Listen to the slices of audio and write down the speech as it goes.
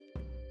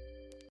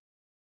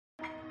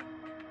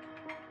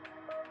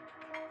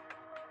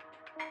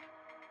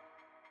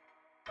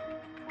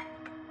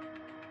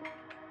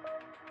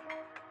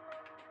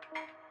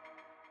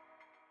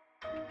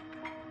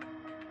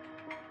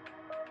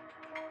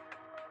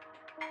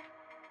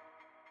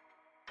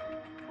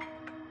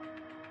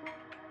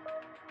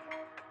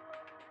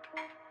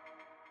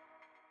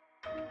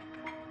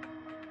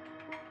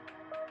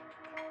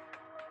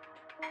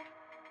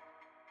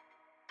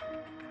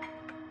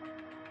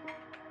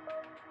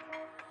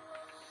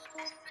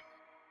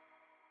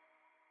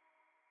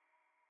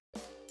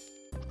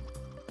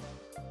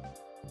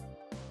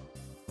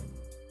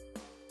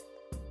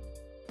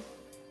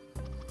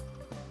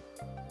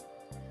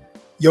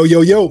Yo,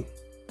 yo, yo.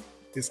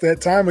 It's that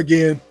time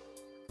again.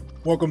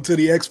 Welcome to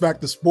the X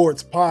Factor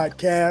Sports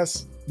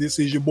Podcast. This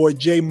is your boy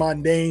Jay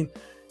Mondane,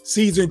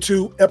 Season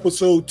 2,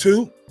 Episode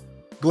 2.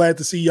 Glad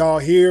to see y'all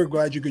here.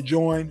 Glad you could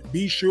join.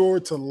 Be sure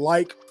to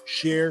like,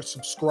 share,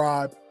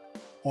 subscribe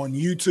on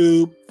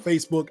YouTube,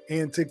 Facebook,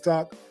 and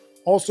TikTok.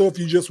 Also, if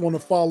you just want to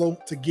follow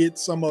to get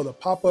some of the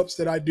pop-ups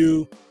that I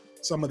do,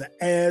 some of the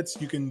ads,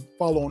 you can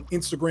follow on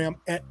Instagram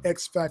at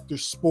X Factor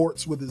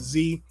Sports with a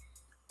Z.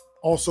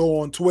 Also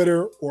on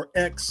Twitter or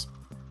X.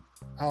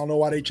 I don't know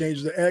why they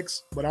changed the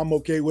X, but I'm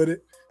okay with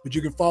it. But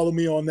you can follow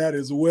me on that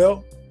as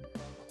well.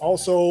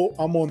 Also,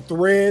 I'm on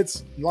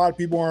Threads. A lot of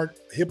people aren't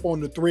hip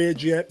on the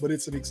Threads yet, but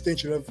it's an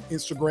extension of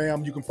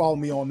Instagram. You can follow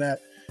me on that.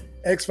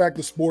 X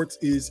Factor Sports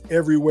is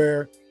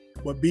everywhere.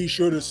 But be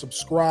sure to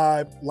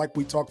subscribe, like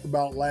we talked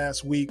about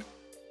last week,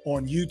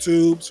 on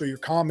YouTube, so your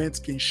comments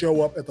can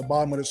show up at the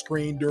bottom of the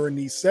screen during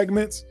these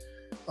segments.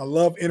 I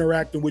love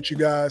interacting with you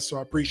guys, so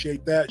I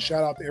appreciate that.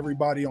 Shout out to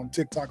everybody on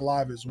TikTok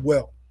Live as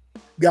well.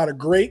 Got a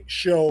great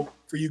show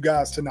for you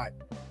guys tonight.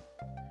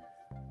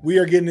 We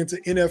are getting into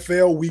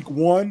NFL Week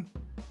 1.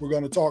 We're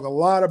going to talk a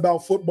lot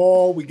about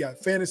football. We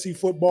got fantasy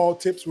football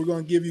tips we're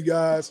going to give you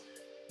guys.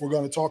 We're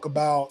going to talk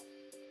about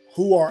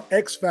who our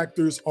X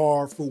Factors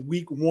are for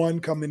Week 1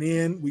 coming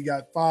in. We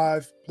got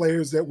 5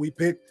 players that we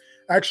picked.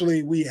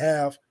 Actually, we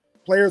have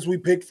players we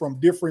picked from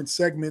different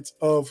segments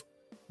of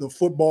the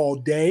football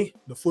day,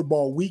 the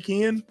football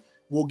weekend.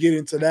 We'll get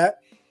into that.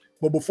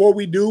 But before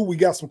we do, we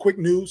got some quick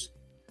news.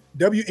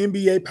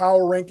 WNBA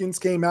power rankings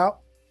came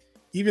out.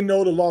 Even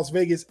though the Las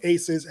Vegas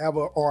Aces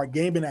are a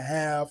game and a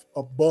half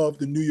above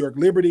the New York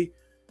Liberty,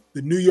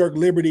 the New York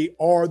Liberty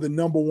are the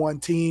number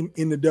 1 team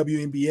in the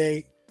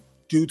WNBA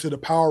due to the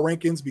power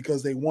rankings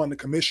because they won the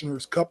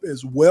Commissioner's Cup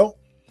as well.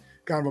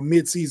 Kind of a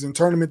mid-season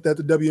tournament that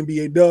the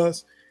WNBA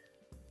does.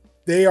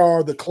 They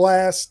are the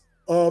class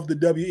of the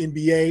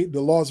WNBA,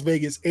 the Las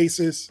Vegas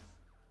Aces,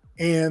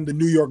 and the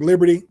New York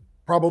Liberty.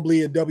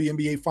 Probably a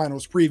WNBA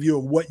Finals preview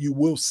of what you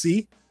will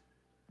see.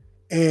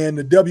 And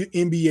the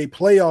WNBA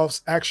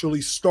playoffs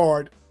actually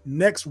start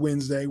next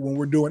Wednesday when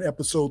we're doing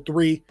episode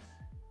 3.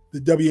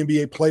 The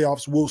WNBA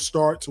playoffs will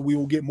start, so we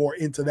will get more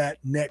into that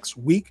next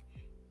week.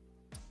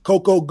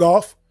 Coco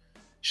Gauff,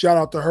 shout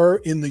out to her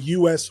in the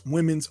U.S.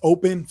 Women's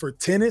Open for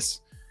tennis.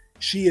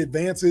 She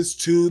advances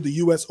to the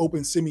U.S.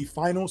 Open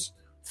semifinals.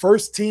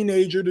 First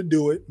teenager to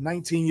do it,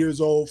 19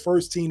 years old,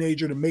 first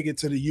teenager to make it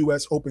to the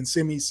U.S. Open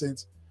semi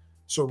since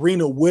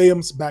Serena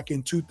Williams back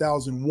in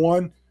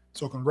 2001.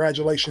 So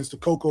congratulations to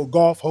Coco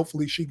Gauff.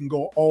 Hopefully she can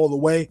go all the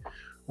way,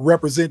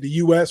 represent the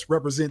U.S.,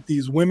 represent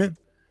these women.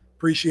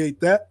 Appreciate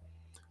that.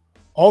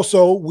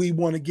 Also, we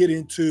want to get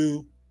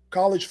into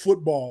college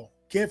football.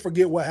 Can't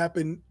forget what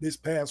happened this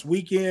past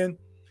weekend.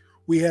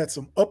 We had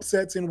some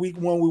upsets in Week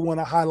 1 we want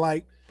to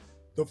highlight.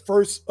 The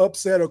first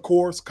upset, of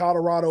course,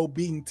 Colorado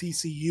beating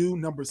TCU,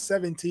 number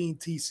 17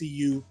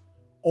 TCU,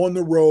 on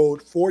the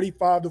road,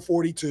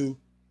 45-42.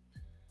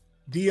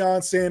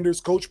 Deion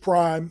Sanders, Coach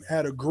Prime,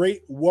 had a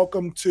great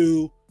welcome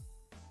to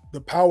the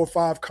Power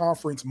 5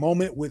 conference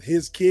moment with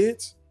his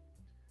kids.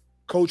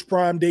 Coach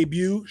Prime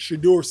debut,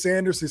 Shedeur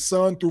Sanders, his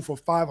son, threw for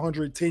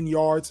 510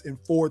 yards and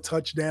 4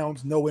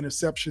 touchdowns, no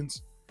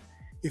interceptions.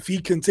 If he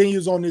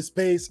continues on this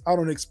pace, I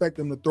don't expect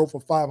him to throw for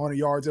 500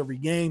 yards every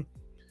game.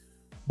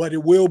 But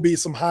it will be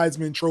some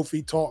Heisman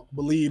Trophy talk.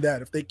 Believe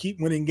that. If they keep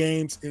winning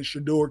games and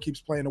Shedeur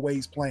keeps playing the way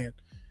he's playing,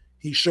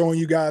 he's showing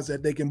you guys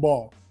that they can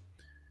ball.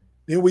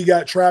 Then we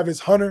got Travis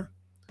Hunter,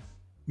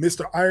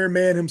 Mr. Iron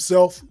Man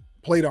himself,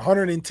 played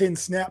 110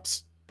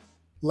 snaps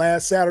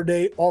last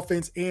Saturday,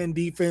 offense and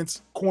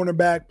defense.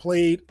 Cornerback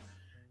played,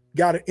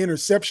 got an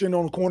interception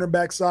on the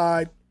cornerback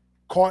side,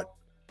 caught,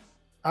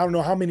 I don't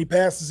know how many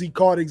passes he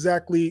caught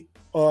exactly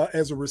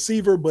as a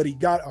receiver, but he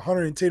got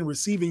 110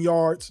 receiving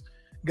yards.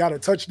 Got a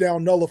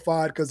touchdown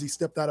nullified because he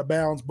stepped out of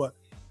bounds, but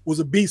was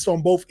a beast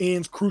on both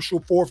ends. Crucial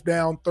 4th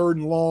down, 3rd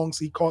and longs.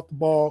 He caught the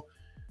ball.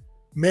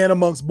 Man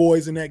amongst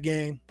boys in that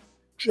game.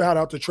 Shout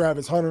out to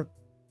Travis Hunter.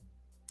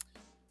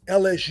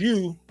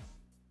 LSU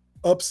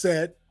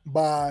upset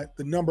by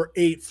the number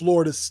 8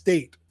 Florida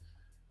State.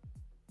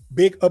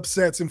 Big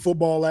upsets in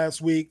football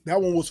last week.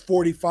 That one was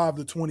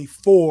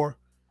 45-24.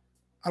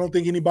 I don't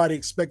think anybody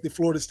expected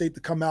Florida State to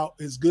come out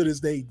as good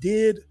as they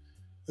did.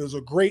 It was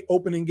a great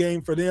opening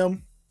game for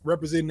them,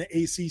 representing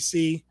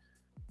the ACC.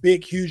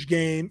 Big, huge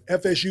game.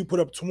 FSU put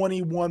up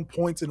 21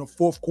 points in the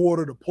 4th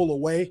quarter to pull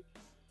away,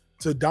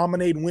 to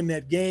dominate and win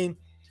that game.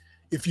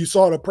 If you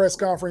saw the press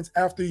conference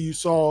after, you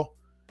saw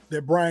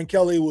that Brian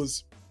Kelly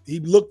he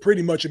looked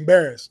pretty much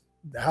embarrassed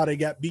how they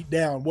got beat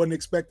down. Wasn't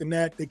expecting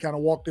that. They kind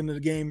of walked into the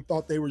game,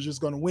 thought they were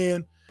just going to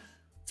win.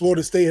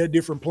 Florida State had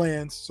different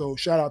plans, so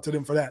shout out to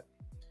them for that.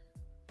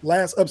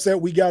 Last upset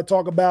we got to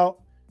talk about,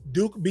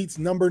 Duke beats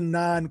number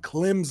 9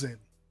 Clemson,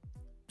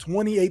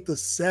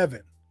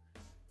 28-7.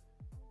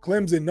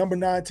 Clemson, number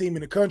 9 team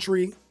in the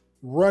country,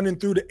 running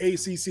through the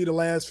ACC the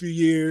last few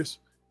years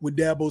with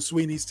Dabo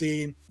Swinney's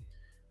team.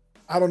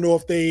 I don't know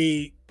if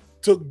they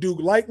took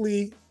Duke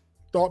lightly,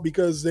 thought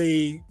because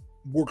they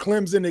were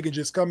Clemson, they could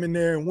just come in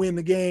there and win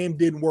the game.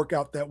 Didn't work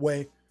out that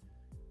way.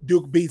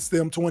 Duke beats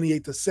them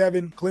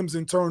 28-7.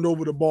 Clemson turned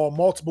over the ball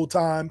multiple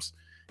times.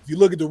 If you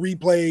look at the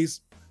replays,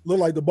 looked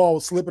like the ball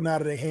was slipping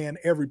out of their hand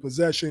every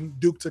possession.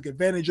 Duke took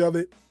advantage of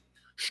it.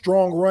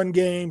 Strong run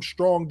game,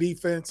 strong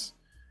defense.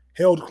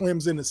 Held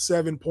Clemson to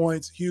 7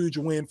 points. Huge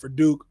win for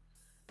Duke.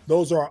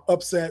 Those are our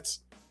upsets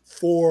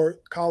for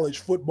college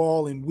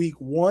football in week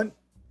 1.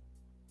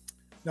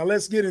 Now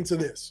let's get into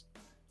this.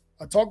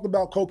 I talked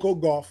about Coco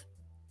Gauff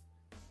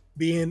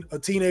being a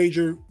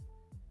teenager,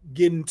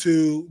 getting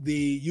to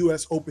the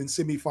U.S. Open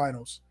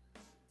semifinals.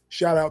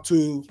 Shout out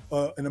to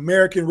an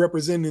American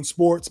representing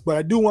sports, but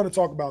I do want to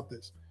talk about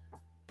this.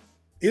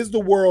 Is the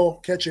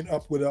world catching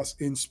up with us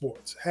in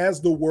sports?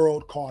 Has the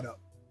world caught up?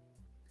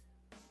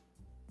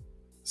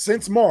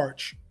 Since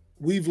March,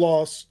 we've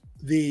lost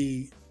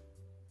the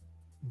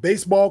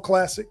baseball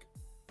classic.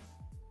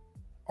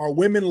 Our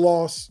women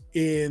lost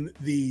in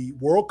the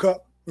World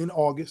Cup in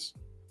August.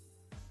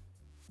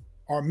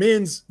 Our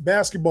men's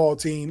basketball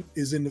team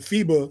is in the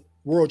FIBA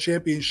World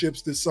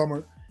Championships this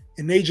summer,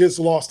 and they just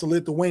lost to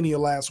Lithuania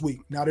last week.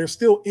 Now, they're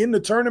still in the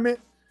tournament.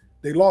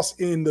 They lost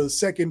in the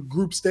second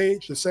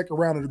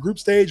round of the group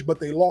stage, but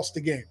they lost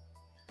the game.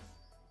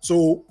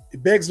 So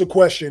it begs the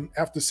question,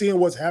 after seeing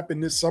what's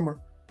happened this summer,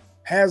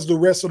 has the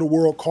rest of the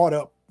world caught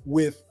up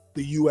with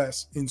the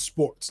U.S. in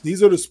sports?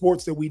 These are the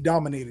sports that we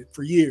dominated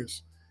for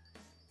years.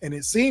 And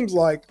it seems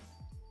like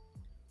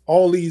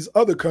all these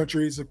other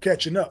countries are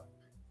catching up.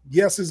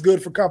 Yes, it's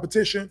good for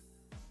competition,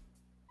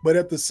 but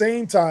at the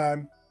same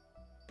time,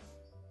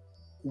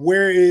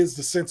 where is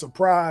the sense of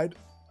pride,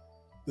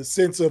 the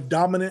sense of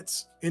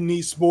dominance in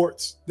these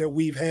sports that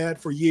we've had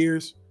for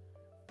years?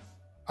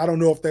 I don't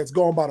know if that's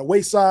gone by the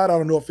wayside. I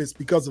don't know if it's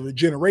because of a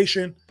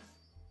generation,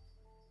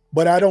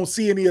 but I don't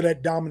see any of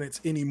that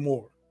dominance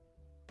anymore.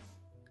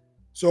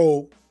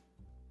 So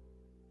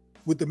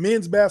with the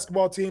men's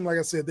basketball team, like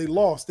I said, they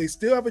lost. They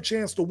still have a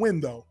chance to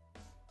win, though.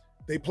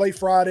 They play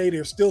Friday.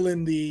 They're still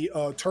in the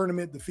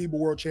tournament, the FIBA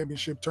World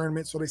Championship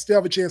tournament. So they still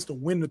have a chance to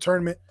win the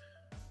tournament,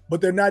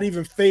 but they're not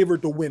even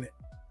favored to win it.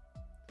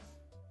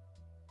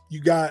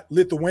 You got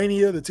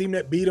Lithuania, the team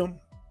that beat them.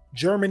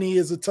 Germany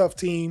is a tough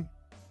team.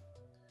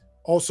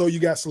 Also, you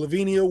got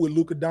Slovenia with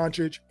Luka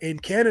Doncic.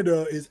 And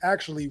Canada is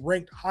actually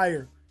ranked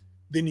higher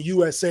than the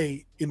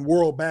USA in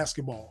world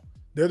basketball.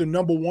 They're the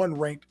number 1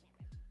 ranked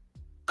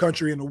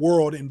country in the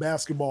world in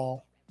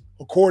basketball,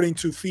 according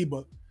to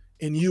FIBA,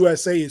 and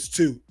USA is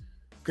 2.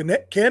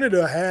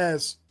 Canada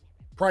has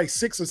probably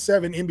 6 or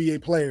 7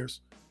 NBA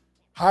players,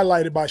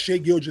 highlighted by Shai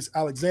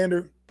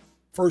Gilgeous-Alexander,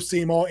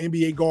 first-team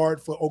All-NBA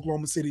guard for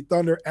Oklahoma City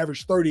Thunder,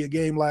 averaged 30 a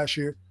game last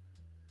year.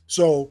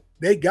 So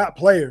they got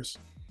players.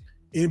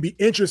 It'd be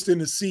interesting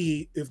to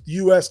see if the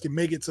U.S. can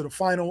make it to the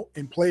final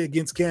and play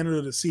against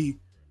Canada to see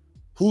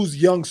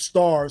whose young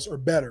stars are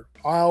better,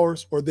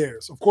 ours or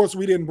theirs. Of course,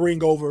 we didn't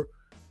bring over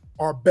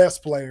our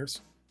best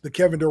players, the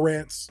Kevin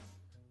Durant's,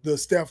 the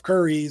Steph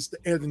Curry's, the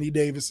Anthony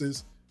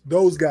Davis's,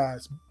 those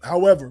guys.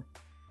 However,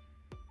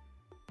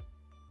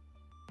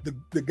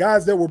 the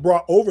guys that were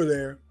brought over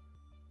there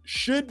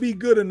should be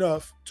good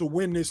enough to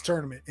win this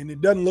tournament, and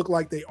it doesn't look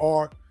like they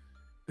are.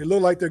 They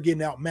look like they're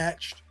getting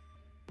outmatched.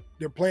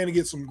 They're playing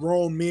against some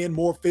grown men,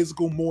 more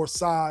physical, more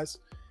size,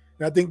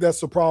 and I think that's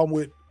the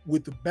problem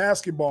with the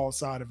basketball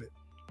side of it.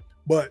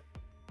 But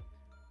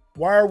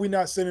why are we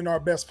not sending our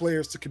best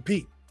players to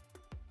compete?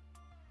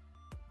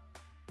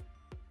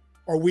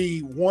 Are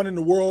we wanting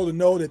the world to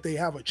know that they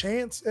have a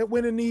chance at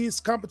winning these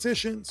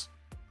competitions?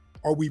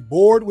 Are we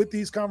bored with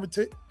these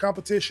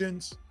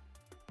competitions?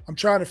 I'm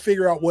trying to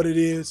figure out what it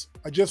is.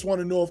 I just want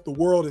to know if the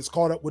world has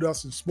caught up with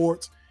us in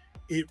sports.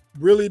 It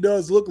really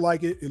does look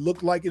like it. It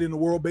looked like it in the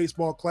World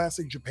Baseball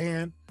Classic,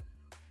 Japan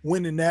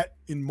winning that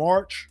in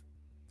March.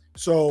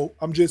 So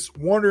I'm just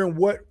wondering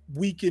what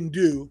we can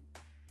do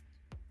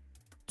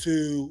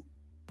to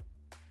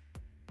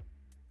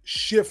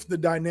shift the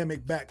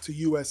dynamic back to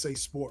USA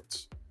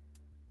sports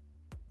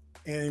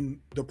and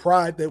the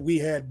pride that we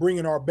had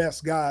bringing our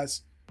best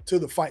guys to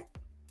the fight.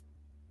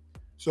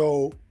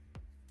 So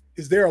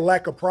is there a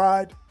lack of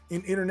pride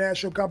in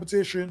international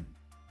competition?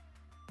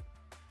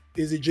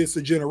 Is it just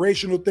a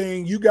generational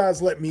thing? You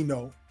guys let me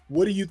know.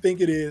 What do you think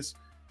it is?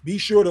 Be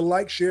sure to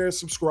like, share,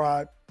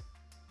 subscribe.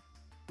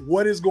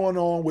 What is going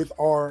on with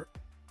our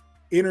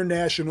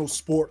international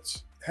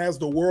sports? Has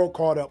the world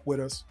caught up with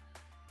us?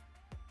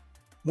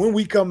 When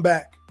we come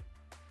back,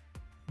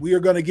 we are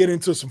going to get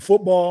into some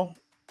football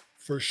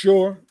for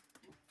sure.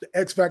 The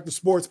X Factor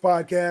Sports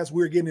Podcast.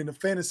 We're getting into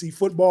fantasy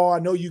football. I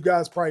know you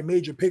guys probably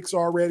made your picks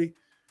already.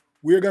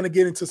 We're going to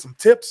get into some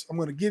tips. I'm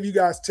going to give you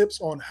guys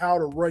tips on how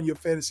to run your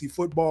fantasy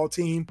football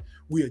team.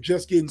 We are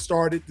just getting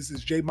started. This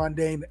is Jay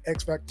Mondane, the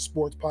X Factor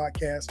Sports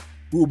Podcast.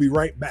 We will be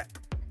right back.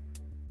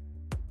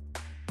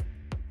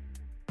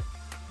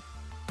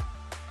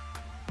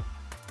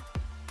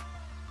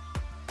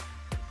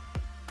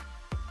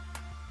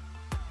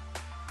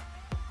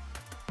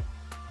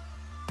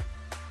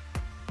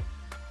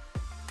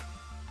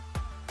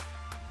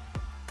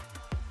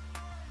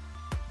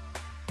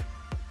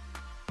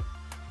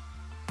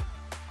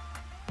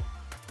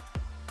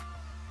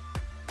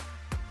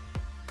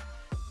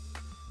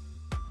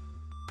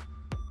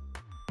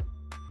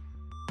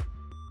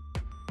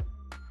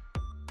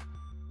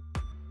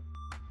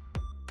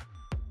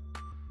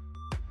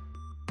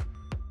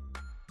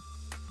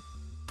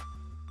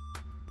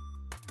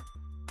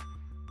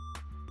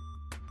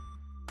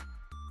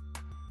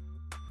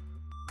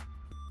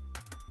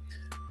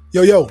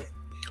 Yo,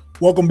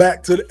 welcome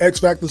back to the X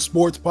Factor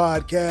Sports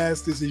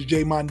Podcast. This is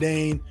Jay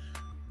Mondane.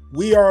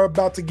 We are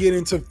about to get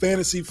into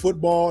fantasy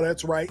football.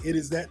 That's right, it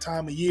is that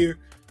time of year.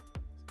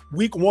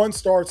 Week 1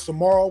 starts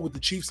tomorrow with the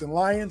Chiefs and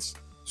Lions.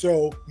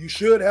 So you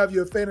should have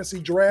your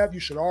fantasy draft. You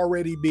should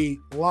already be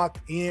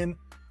locked in,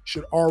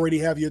 should already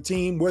have your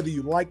team, whether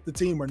you like the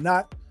team or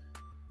not.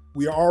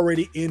 We are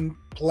already in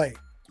play.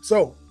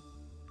 So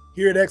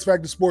here at X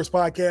Factor Sports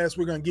Podcast,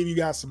 we're going to give you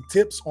guys some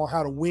tips on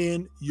how to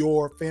win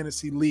your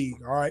fantasy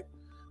league. All right.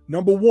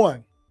 Number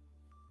 1,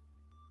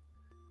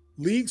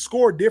 leagues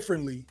score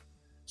differently.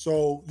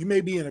 So you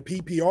may be in a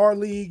PPR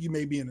league. You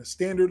may be in a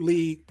standard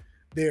league.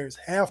 There's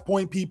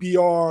half-point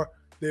PPR.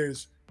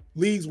 There's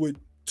leagues with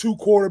 2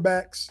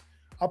 quarterbacks.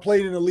 I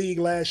played in a league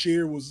last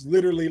year. It was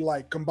literally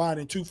like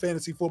combining 2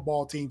 fantasy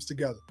football teams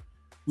together.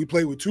 We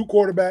played with 2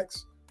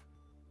 quarterbacks,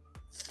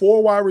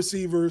 4 wide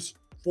receivers,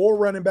 4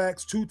 running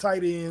backs, 2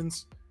 tight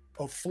ends,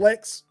 a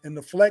flex, and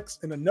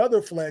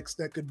another flex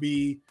that could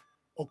be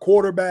a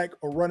quarterback,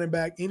 a running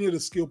back, any of the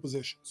skill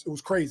positions. It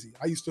was crazy.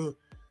 I used to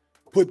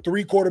put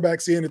 3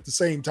 quarterbacks in at the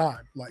same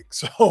time.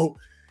 So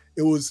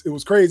it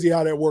was crazy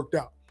how that worked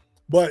out.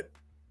 But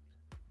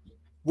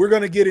we're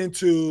going to get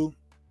into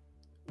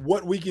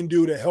what we can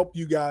do to help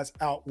you guys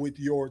out with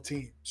your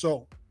team.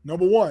 So,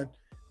 number 1,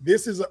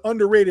 this is an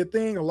underrated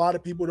thing. A lot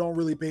of people don't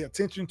really pay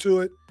attention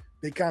to it.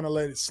 They kind of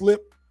let it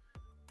slip.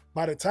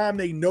 By the time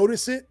they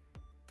notice it,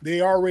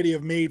 they already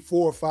have made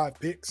 4 or 5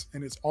 picks,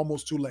 and it's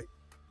almost too late.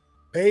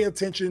 Pay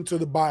attention to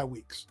the bye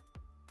weeks.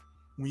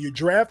 When you're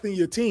drafting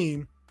your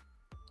team,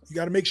 you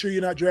got to make sure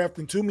you're not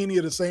drafting too many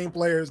of the same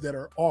players that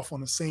are off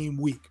on the same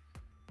week.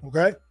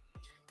 Okay?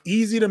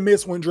 Easy to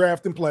miss when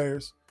drafting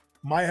players.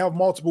 Might have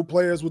multiple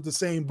players with the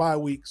same bye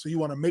week, so you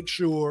want to make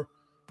sure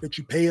that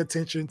you pay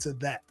attention to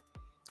that.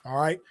 All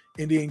right?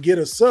 And then get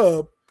a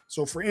sub.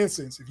 So, for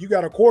instance, if you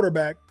got a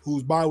quarterback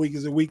whose bye week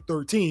is in week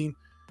 13,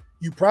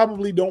 you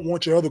probably don't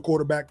want your other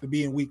quarterback to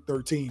be in week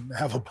 13 to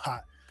have a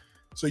bye.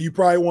 So you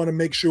probably want to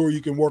make sure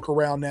you can work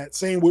around that.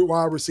 Same with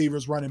wide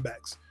receivers, running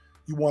backs.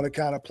 You want to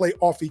kind of play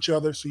off each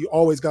other, so you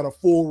always got a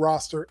full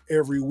roster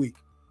every week.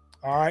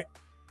 All right?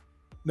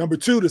 Number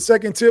 2, the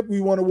second tip we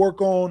want to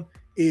work on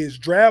is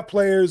draft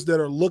players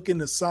that are looking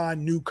to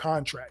sign new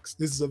contracts.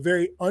 This is a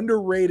very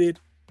underrated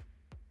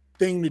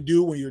thing to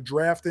do when you're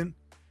drafting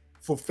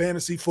for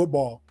fantasy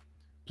football.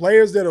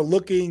 Players that are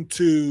looking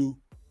to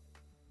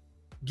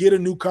get a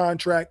new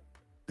contract,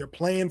 they're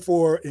playing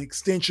for an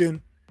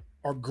extension,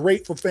 are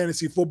great for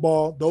fantasy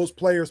football. Those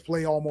players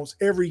play almost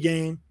every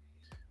game.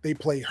 They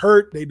play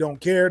hurt. They don't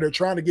care. They're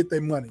trying to get their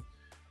money.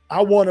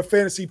 I won a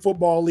fantasy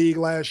football league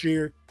last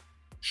year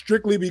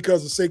strictly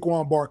because of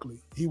Saquon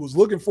Barkley. He was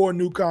looking for a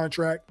new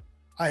contract.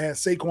 I had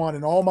Saquon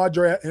in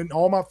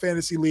all my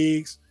fantasy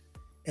leagues,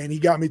 and he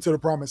got me to the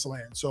promised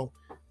land. So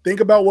think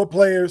about what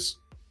players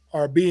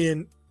are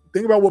in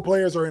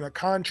a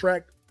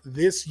contract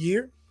this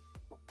year,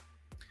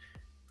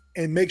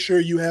 and make sure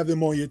you have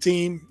them on your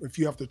team. If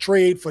you have to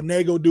trade,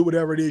 finagle, do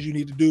whatever it is you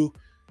need to do.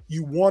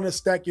 You want to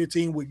stack your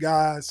team with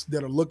guys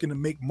that are looking to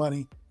make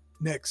money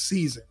next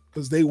season,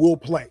 because they will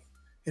play,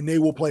 and they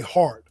will play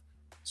hard.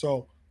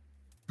 So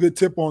good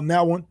tip on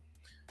that one.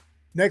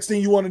 Next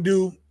thing you want to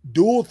do,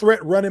 dual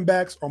threat running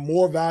backs are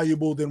more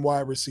valuable than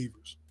wide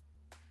receivers.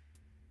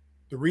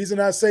 The reason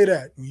I say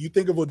that, when you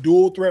think of a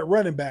dual threat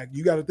running back,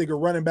 you got to think of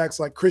running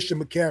backs like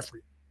Christian McCaffrey.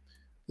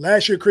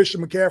 Last year,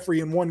 Christian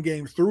McCaffrey in one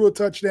game threw a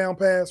touchdown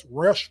pass,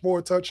 rushed for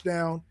a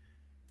touchdown,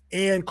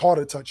 and caught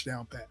a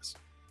touchdown pass.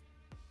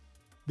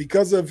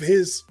 Because of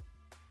his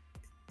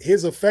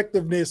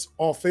effectiveness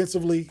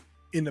offensively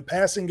in the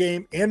passing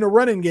game and the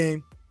running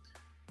game,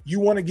 you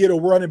want to get a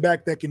running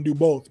back that can do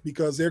both,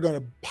 because they're going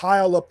to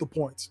pile up the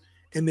points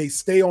and they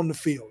stay on the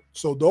field.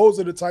 So those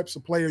are the types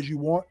of players you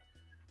want.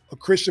 A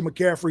Christian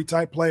McCaffrey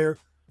type player,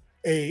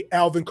 a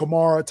Alvin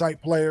Kamara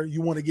type player.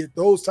 You want to get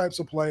those types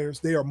of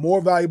players. They are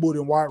more valuable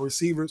than wide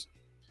receivers.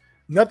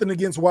 Nothing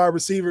against wide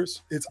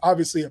receivers. It's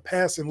obviously a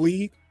passing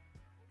league.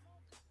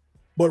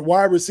 But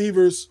wide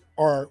receivers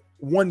are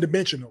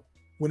one-dimensional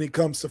when it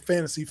comes to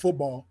fantasy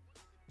football.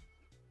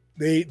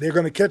 They're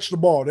going to catch the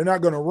ball. They're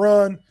not going to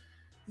run.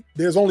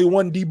 There's only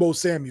one Deebo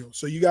Samuel.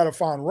 So you got to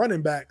find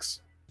running backs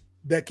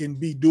that can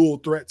be dual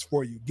threats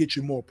for you, get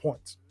you more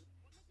points.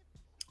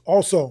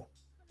 Also,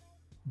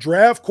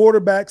 draft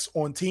quarterbacks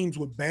on teams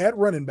with bad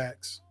running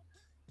backs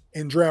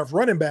and draft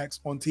running backs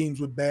on teams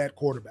with bad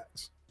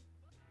quarterbacks.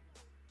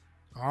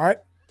 All right?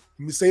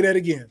 Let me say that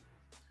again.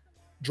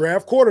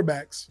 Draft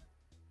quarterbacks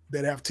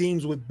that have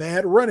teams with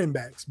bad running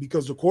backs,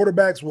 because the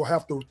quarterbacks will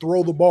have to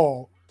throw the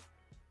ball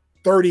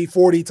 30,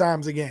 40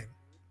 times a game.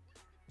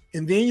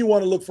 And then you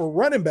want to look for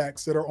running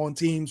backs that are on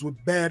teams with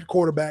bad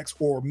quarterbacks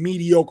or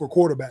mediocre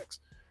quarterbacks,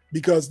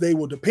 because they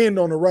will depend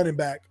on the running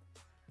back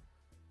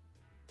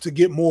to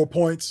get more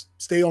points,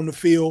 stay on the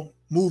field,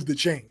 move the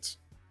chains.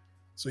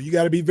 So you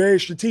got to be very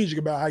strategic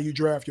about how you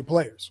draft your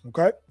players,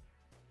 okay?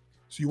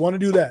 So you want to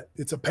do that.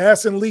 It's a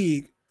passing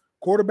league.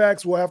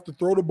 Quarterbacks will have to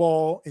throw the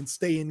ball and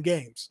stay in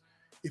games.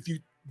 If you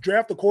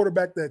draft a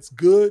quarterback that's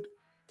good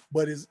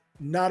but is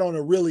not on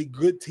a really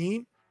good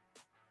team,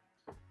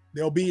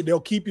 They'll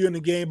keep you in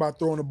the game by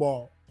throwing the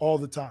ball all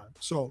the time.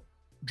 So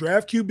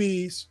draft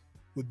QBs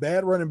with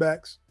bad running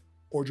backs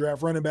or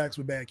draft running backs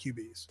with bad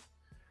QBs.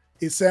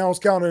 It sounds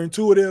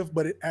counterintuitive,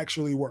 but it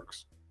actually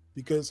works.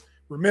 Because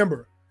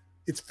remember,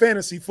 it's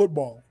fantasy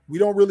football. We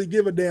don't really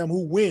give a damn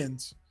who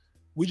wins.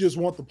 We just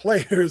want the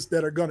players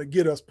that are going to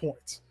get us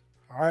points.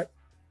 All right.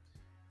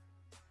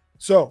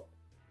 So,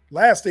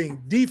 last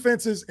thing,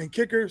 defenses and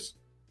kickers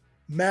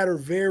matter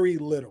very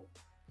little.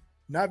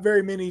 Not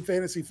very many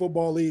fantasy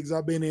football leagues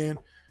I've been in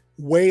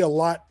weigh a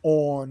lot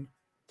on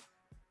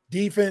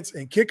defense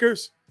and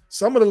kickers.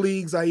 Some of the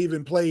leagues I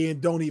even play in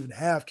don't even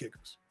have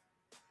kickers.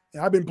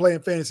 And I've been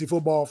playing fantasy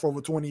football for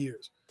over 20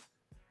 years.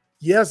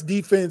 Yes,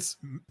 defense,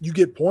 you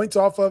get points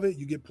off of it.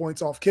 You get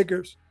points off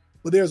kickers.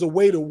 But there's a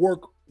way to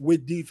work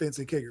with defense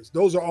and kickers.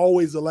 Those are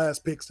always the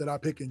last picks that I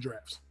pick in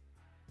drafts.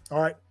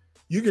 All right.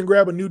 You can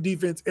grab a new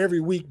defense every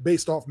week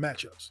based off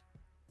matchups.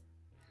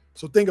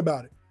 So think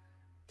about it.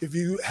 If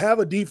you have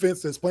a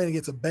defense that's playing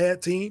against a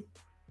bad team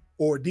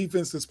or a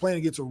defense that's playing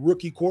against a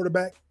rookie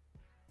quarterback,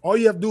 all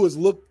you have to do is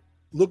look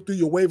through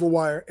your waiver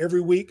wire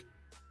every week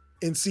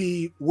and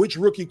see which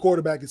rookie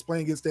quarterback is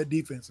playing against that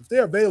defense. If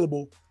they're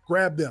available,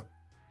 grab them.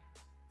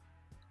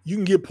 You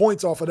can get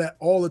points off of that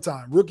all the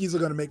time. Rookies are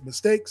going to make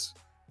mistakes.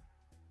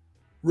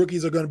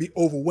 Rookies are going to be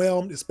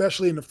overwhelmed,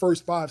 especially in the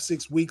first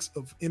 5-6 weeks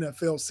of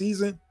NFL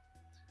season.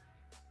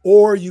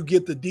 Or you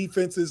get the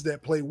defenses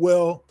that play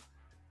well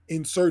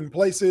in certain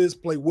places,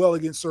 play well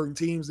against certain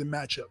teams and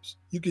matchups.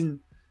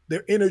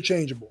 They're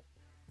interchangeable.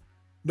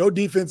 No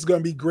defense is going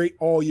to be great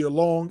all year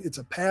long. It's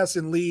a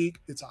passing league.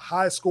 It's a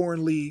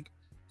high-scoring league.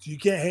 So you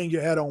can't hang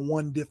your hat on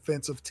one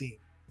defensive team.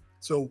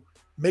 So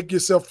make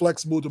yourself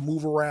flexible to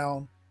move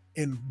around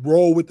and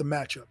roll with the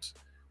matchups.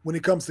 When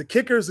it comes to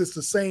kickers, it's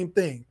the same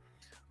thing.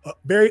 A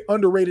very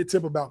underrated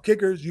tip about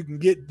kickers, you can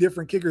get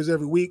different kickers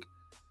every week.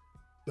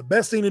 The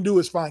best thing to do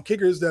is find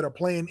kickers that are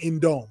playing in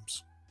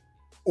domes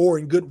or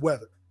in good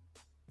weather.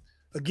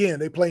 Again,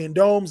 they play in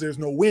domes. There's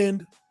no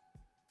wind.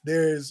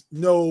 There's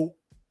no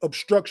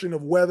obstruction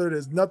of weather.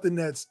 There's nothing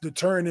that's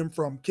deterring them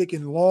from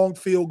kicking long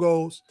field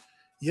goals.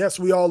 Yes,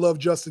 we all love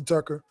Justin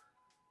Tucker,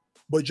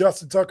 but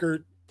Justin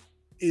Tucker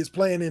is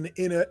playing in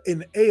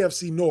the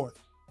AFC North.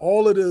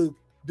 All of the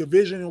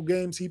divisional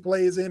games he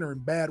plays in are in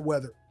bad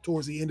weather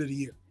towards the end of the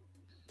year.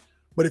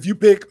 But if you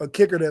pick a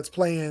kicker that's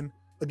playing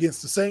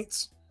against the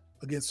Saints,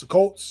 against the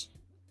Colts,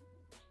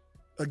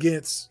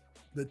 against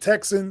the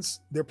Texans,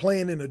 they're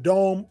playing in a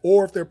dome,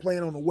 or if they're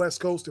playing on the West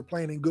Coast, they're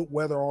playing in good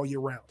weather all year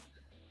round.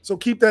 So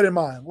keep that in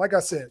mind. Like I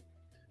said,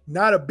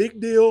 not a big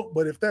deal,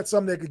 but if that's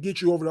something that could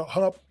get you over the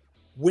hump,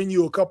 win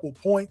you a couple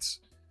points,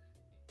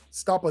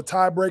 stop a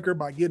tiebreaker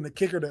by getting a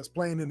kicker that's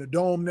playing in the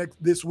dome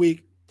this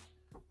week,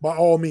 by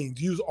all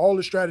means, use all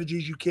the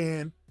strategies you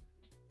can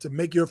to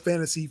make your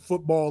fantasy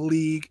football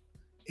league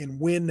and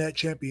win that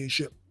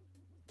championship.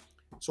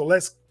 So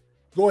let's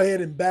go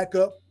ahead and back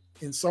up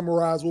and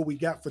summarize what we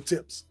got for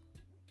tips.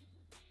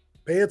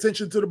 Pay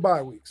attention to the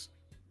bye weeks.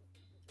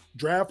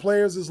 Draft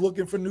players is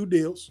looking for new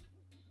deals.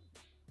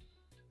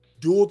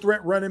 Dual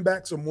threat running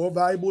backs are more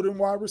valuable than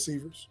wide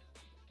receivers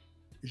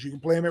because you can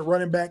play them at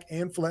running back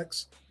and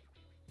flex,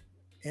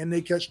 and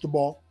they catch the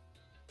ball.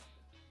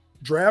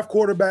 Draft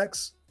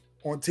quarterbacks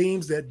on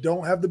teams that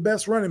don't have the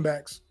best running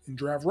backs, and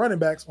draft running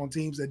backs on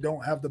teams that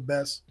don't have the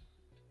best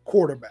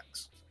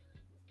quarterbacks.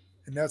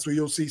 And that's where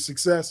you'll see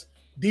success.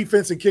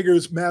 Defense and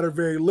kickers matter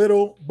very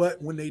little, but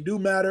when they do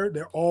matter,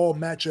 they're all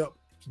matchup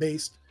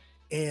based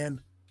and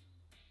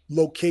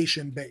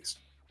location based.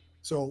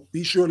 So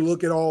be sure to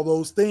look at all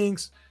those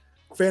things.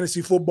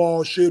 Fantasy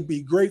football should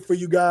be great for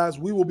you guys.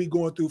 We will be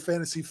going through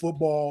fantasy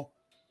football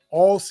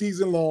all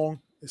season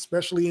long,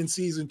 especially in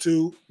season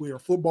 2. We are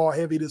football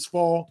heavy this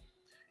fall.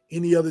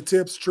 Any other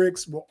tips,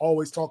 tricks, we'll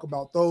always talk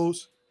about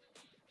those.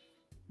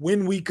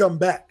 When we come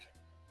back,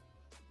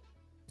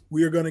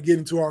 we are going to get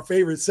into our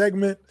favorite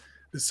segment.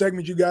 The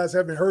segment you guys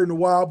haven't heard in a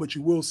while, but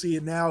you will see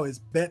it now, is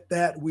Bet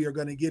That. We are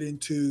going to get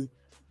into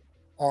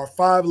our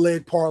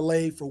 5-leg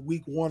parlay for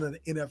week 1 of the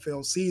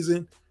NFL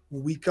season.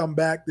 When we come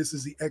back, this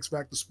is the X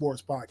Factor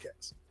Sports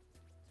Podcast.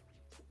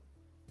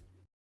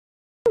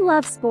 If you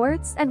love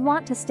sports and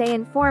want to stay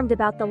informed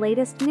about the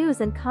latest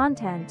news and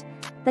content,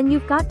 then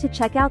you've got to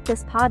check out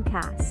this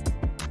podcast.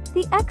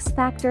 The X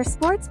Factor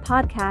Sports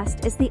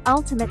Podcast is the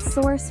ultimate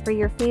source for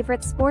your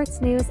favorite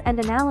sports news and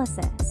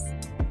analysis.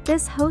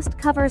 This host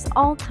covers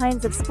all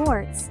kinds of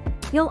sports.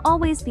 You'll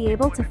always be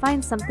able to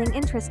find something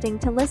interesting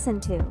to listen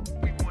to.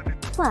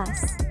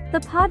 Plus, the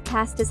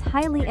podcast is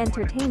highly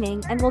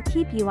entertaining and will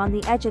keep you on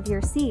the edge of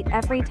your seat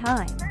every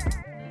time.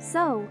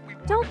 So,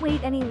 don't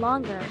wait any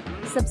longer.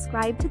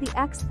 Subscribe to the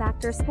X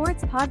Factor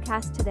Sports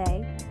Podcast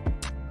today.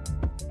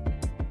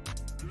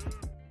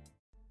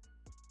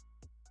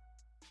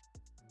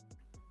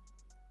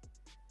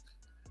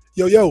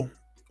 Yo,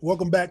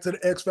 welcome back to the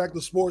X Factor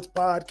Sports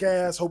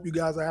Podcast. Hope you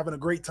guys are having a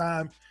great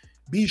time.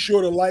 Be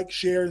sure to like,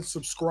 share, and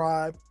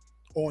subscribe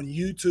on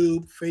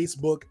YouTube,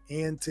 Facebook,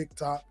 and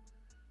TikTok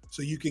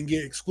so you can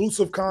get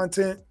exclusive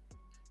content.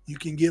 You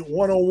can get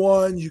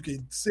one-on-one. You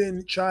can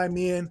chime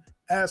in,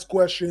 ask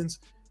questions,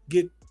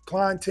 get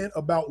content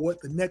about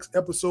what the next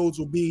episodes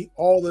will be,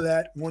 all of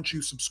that once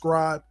you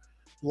subscribe,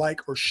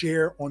 like, or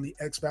share on the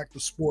X Factor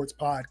Sports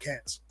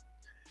podcast.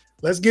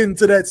 Let's get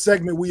into that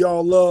segment we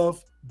all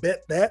love,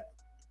 Bet That.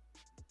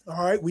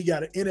 All right, we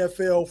got an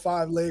NFL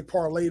 5-leg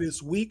parlay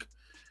this week.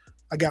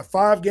 I got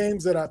 5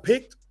 games that I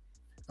picked.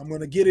 I'm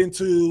going to get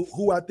into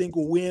who I think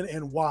will win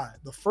and why.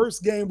 The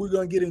first game we're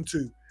going to get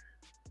into,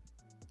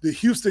 the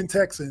Houston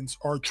Texans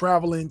are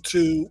traveling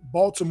to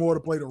Baltimore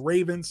to play the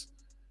Ravens.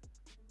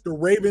 The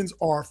Ravens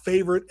are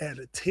favored at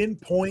a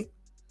 10-point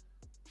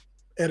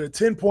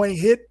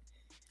hit.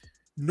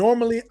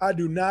 Normally, I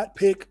do not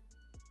pick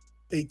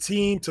a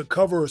team to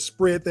cover a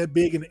spread that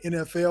big in the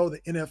NFL.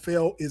 The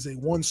NFL is a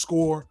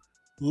one-score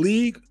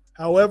league.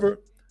 However,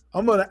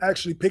 I'm going to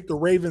actually pick the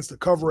Ravens to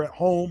cover at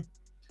home.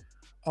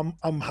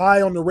 I'm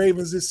high on the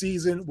Ravens this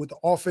season with the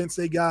offense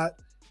they got,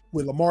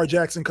 with Lamar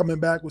Jackson coming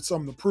back with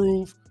something to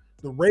prove.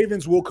 The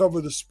Ravens will cover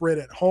the spread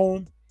at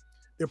home.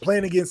 They're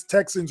playing against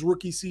Texans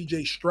rookie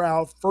C.J.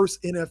 Stroud,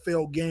 first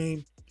NFL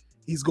game.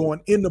 He's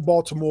going into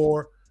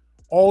Baltimore.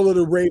 All of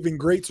the Raven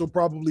greats will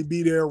probably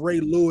be there. Ray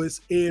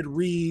Lewis, Ed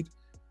Reed,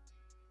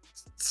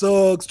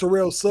 Suggs,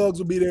 Terrell Suggs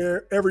will be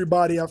there.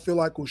 Everybody, I feel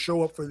like, will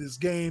show up for this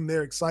game.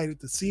 They're excited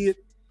to see it.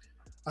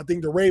 I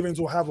think the Ravens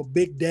will have a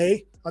big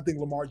day. I think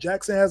Lamar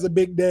Jackson has a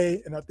big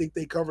day, and I think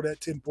they cover that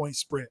 10-point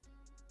spread.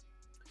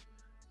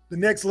 The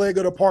next leg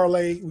of the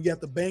parlay, we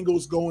got the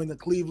Bengals going to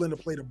Cleveland to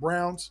play the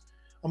Browns.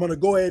 I'm going to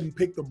go ahead and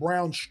pick the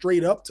Browns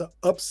straight up to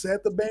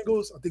upset the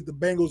Bengals. I think the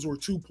Bengals were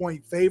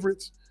 2-point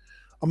favorites.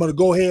 I'm going to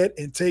go ahead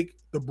and take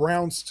the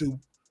Browns to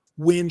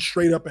win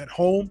straight up at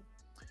home.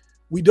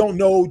 We don't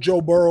know Joe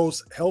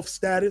Burrow's health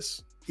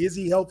status. Is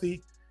he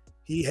healthy?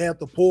 He had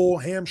the pull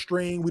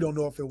hamstring. We don't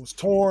know if it was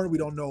torn. We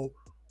don't know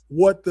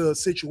what the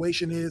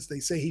situation is. They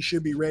say he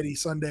should be ready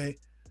Sunday.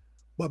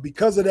 But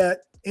because of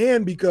that,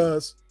 and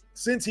because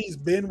since he's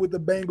been with the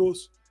Bengals,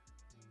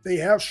 they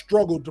have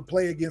struggled to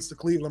play against the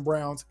Cleveland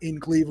Browns in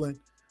Cleveland.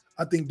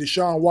 I think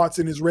Deshaun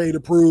Watson is ready to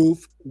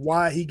prove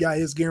why he got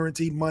his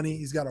guaranteed money.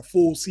 He's got a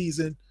full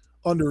season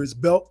under his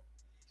belt.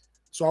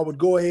 So I would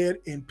go ahead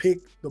and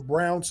pick the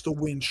Browns to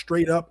win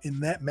straight up in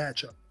that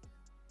matchup.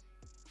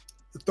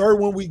 The third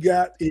one we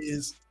got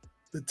is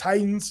the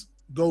Titans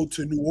go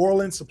to New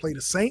Orleans to play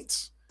the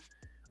Saints.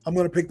 I'm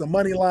going to pick the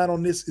money line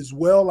on this as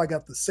well. I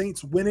got the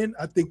Saints winning.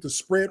 I think the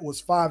spread was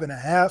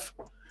 5.5.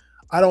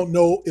 I don't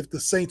know if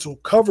the Saints will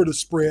cover the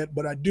spread,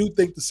 but I do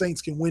think the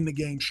Saints can win the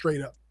game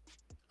straight up.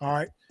 All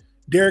right.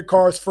 Derek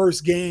Carr's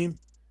first game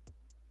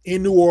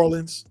in New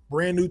Orleans,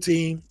 brand new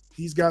team.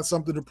 He's got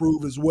something to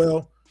prove as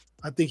well.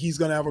 I think he's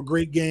going to have a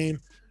great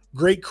game,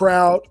 great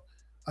crowd.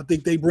 I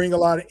think they bring a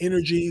lot of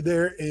energy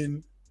there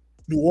in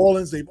New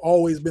Orleans. They've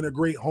always been a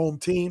great home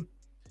team.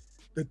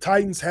 The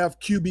Titans have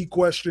QB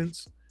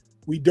questions.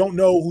 We don't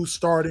know who's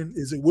starting.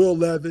 Is it Will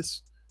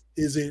Levis?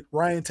 Is it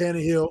Ryan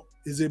Tannehill?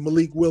 Is it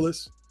Malik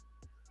Willis?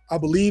 I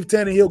believe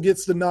Tannehill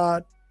gets the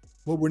nod,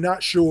 but we're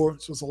not sure.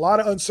 So it's a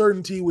lot of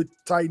uncertainty with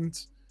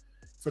Titans.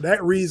 For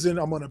that reason,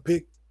 I'm going to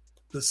pick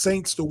the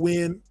Saints to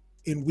win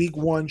in week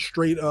 1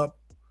 straight up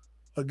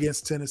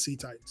against Tennessee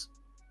Titans.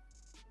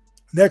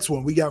 Next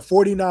one, we got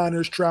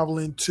 49ers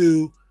traveling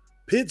to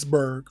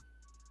Pittsburgh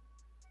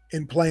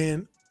and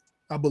playing,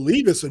 I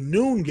believe it's a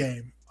noon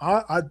game.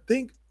 I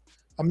think,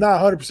 I'm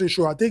not 100%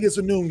 sure. I think it's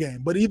a noon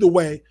game. But either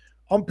way,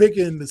 I'm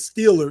picking the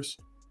Steelers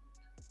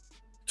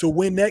to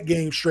win that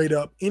game straight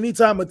up.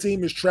 Anytime a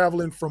team is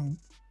traveling from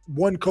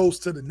one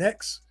coast to the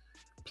next,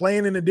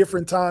 playing in a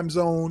different time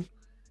zone,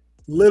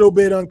 little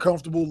bit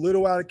uncomfortable,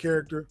 little out of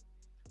character,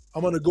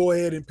 I'm going to go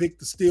ahead and pick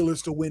the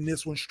Steelers to win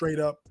this one straight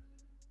up.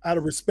 Out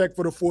of respect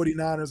for the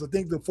 49ers, I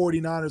think the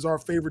 49ers are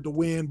favored to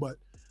win, but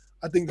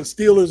I think the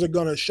Steelers are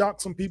going to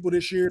shock some people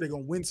this year. They're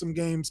going to win some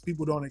games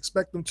people don't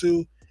expect them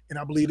to, and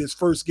I believe this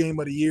first game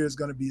of the year is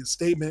going to be a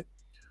statement.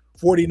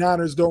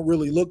 49ers don't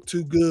really look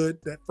too good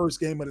that first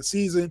game of the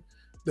season.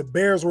 The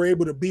Bears were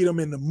able to beat them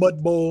in the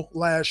Mud Bowl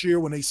last year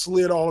when they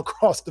slid all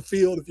across the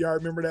field. If y'all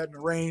remember that in the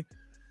rain,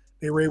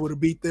 they were able to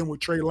beat them with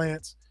Trey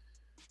Lance.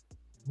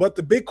 But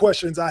the big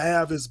questions I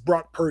have is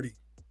Brock Purdy.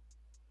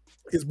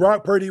 Is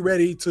Brock Purdy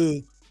ready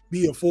to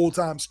be a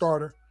full-time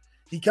starter?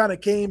 He kind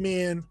of came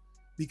in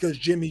because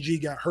Jimmy G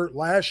got hurt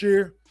last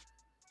year,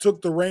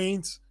 took the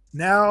reins.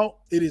 Now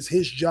it is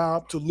his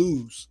job to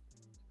lose.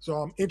 So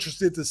I'm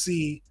interested to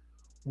see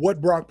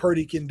what Brock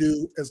Purdy can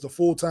do as the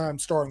full-time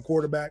starting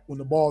quarterback when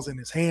the ball's in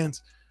his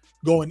hands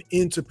going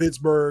into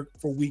Pittsburgh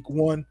for week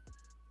 1.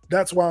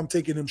 That's why I'm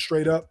taking him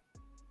straight up.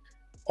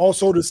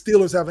 Also, the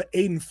Steelers have an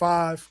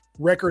 8-5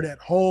 record at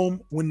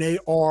home when they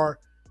are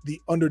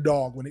the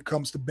underdog when it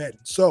comes to betting.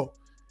 So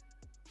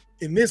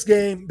in this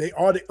game, they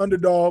are the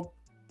underdog,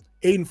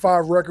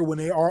 8-5 record when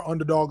they are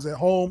underdogs at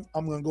home.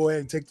 I'm going to go ahead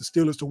and take the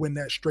Steelers to win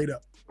that straight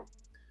up.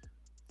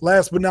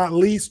 Last but not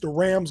least, the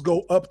Rams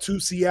go up to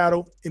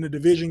Seattle in a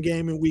division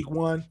game in week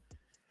 1.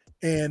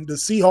 And the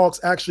Seahawks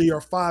actually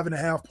are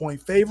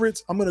 5.5-point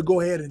favorites. I'm going to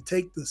go ahead and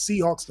take the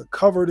Seahawks to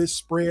cover this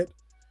spread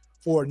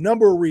for a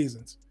number of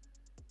reasons.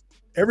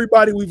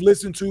 Everybody we've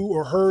listened to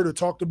or heard or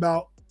talked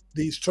about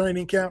these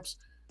training camps.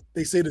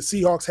 They say the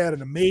Seahawks had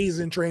an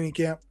amazing training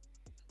camp.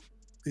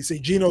 They say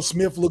Geno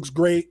Smith looks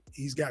great.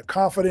 He's got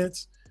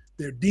confidence.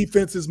 Their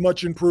defense is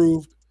much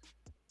improved.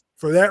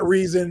 For that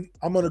reason,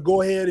 I'm going to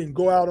go ahead and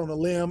go out on a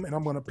limb, and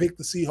I'm going to pick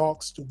the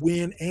Seahawks to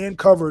win and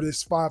cover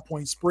this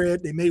 5-point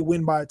spread. They may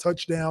win by a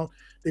touchdown.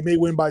 They may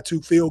win by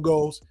 2 field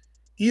goals.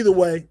 Either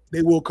way,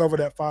 they will cover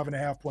that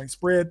 5.5-point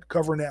spread,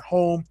 covering at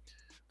home.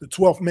 The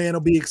 12th man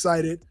will be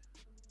excited.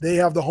 They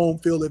have the home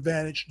field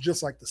advantage,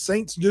 just like the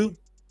Saints do.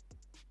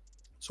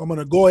 So I'm going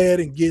to go ahead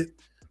and get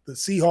the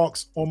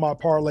Seahawks on my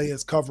parlay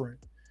as covering.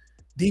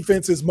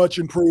 Defense is much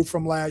improved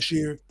from last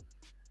year.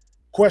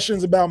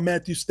 Questions about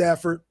Matthew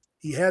Stafford.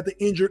 He had the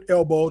injured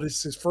elbow. This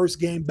is his first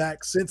game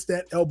back since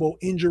that elbow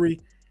injury.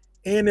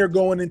 And they're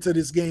going into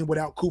this game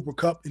without Cooper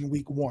Kupp in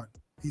week 1.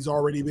 He's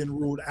already been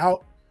ruled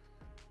out.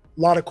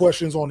 A lot of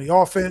questions on the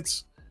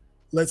offense.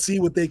 Let's see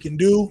what they can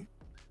do.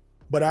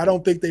 But I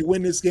don't think they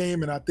win this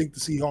game, and I think the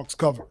Seahawks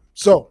cover.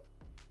 So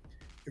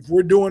if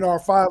we're doing our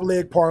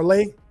 5-leg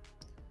parlay,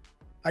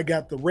 I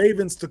got the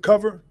Ravens to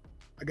cover.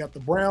 I got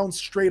the Browns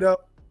straight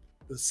up,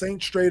 the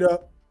Saints straight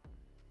up,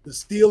 the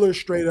Steelers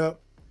straight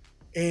up,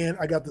 and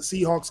I got the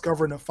Seahawks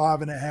covering a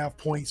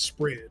 5.5-point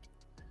spread.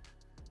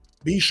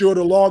 Be sure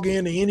to log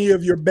in to any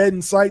of your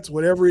betting sites,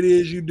 whatever it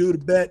is you do to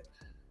bet.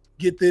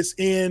 Get this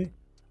in.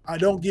 I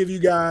don't give you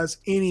guys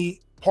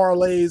any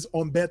parlays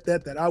on bet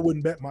that I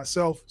wouldn't bet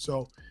myself.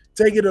 So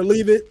take it or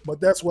leave it, but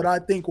that's what I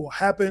think will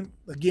happen.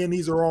 Again,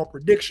 these are all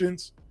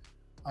predictions.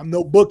 I'm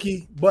no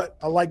bookie, but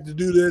I like to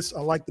do this.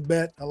 I like to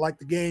bet. I like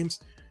the games.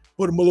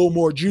 Put them a little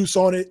more juice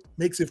on it.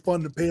 Makes it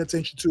fun to pay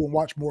attention to and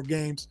watch more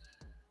games.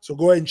 So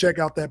go ahead and check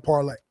out that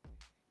parlay.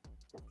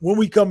 When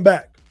we come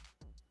back,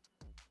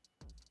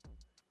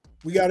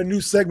 we got a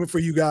new segment for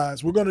you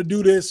guys. We're going to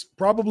do this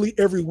probably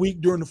every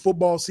week during the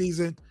football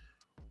season.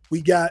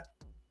 We got,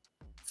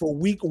 for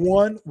week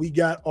 1, we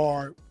got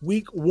our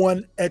week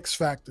 1 X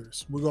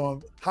Factors. We're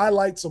going to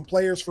highlight some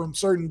players from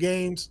certain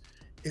games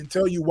and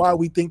tell you why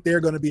we think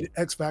they're going to be the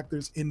X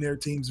Factors in their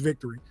team's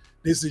victory.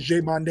 This is Jay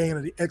Mondane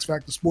of the X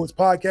Factor Sports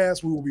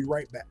Podcast. We will be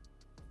right back.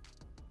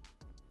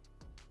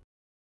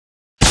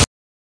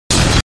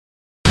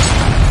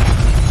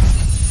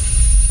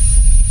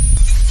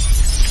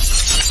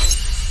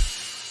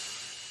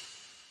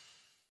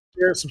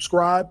 Share,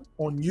 subscribe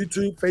on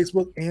YouTube,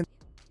 Facebook, and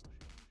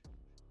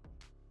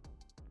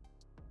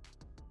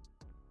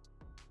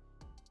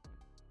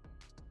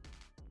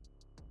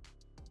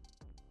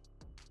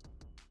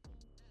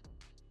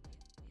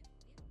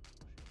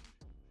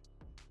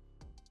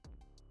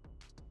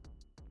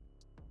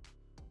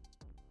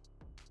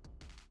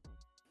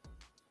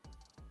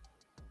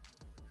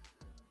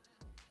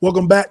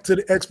welcome back to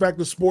the X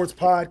Factor Sports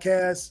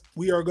Podcast.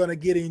 We are going to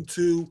get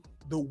into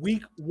the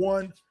week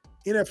 1,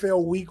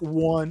 NFL week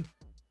 1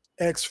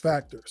 X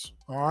Factors.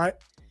 All right.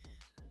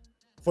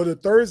 For the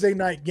Thursday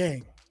night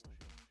game,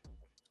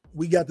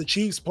 we got the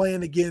Chiefs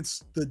playing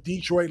against the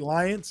Detroit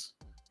Lions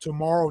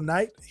tomorrow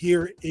night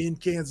here in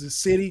Kansas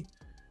City.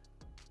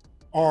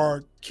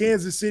 Our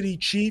Kansas City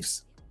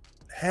Chiefs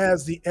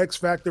has the X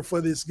Factor for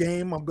this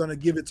game. I'm going to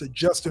give it to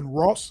Justin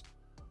Ross,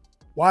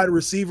 wide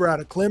receiver out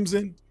of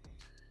Clemson.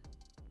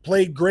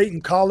 Played great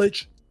in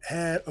college,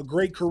 had a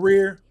great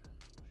career,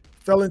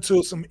 fell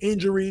into some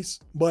injuries,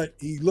 but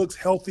he looks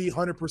healthy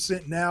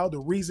 100% now. The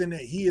reason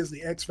that he is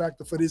the X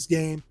Factor for this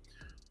game,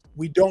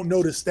 we don't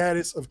know the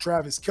status of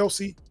Travis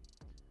Kelce.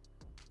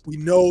 We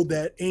know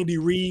that Andy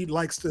Reid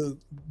likes to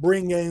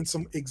bring in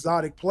some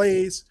exotic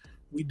plays.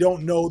 We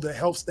don't know the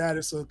health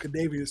status of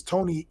Kadarius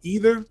Toney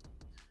either.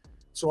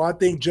 So I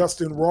think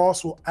Justin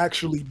Ross will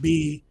actually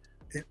be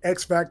an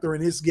X Factor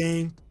in this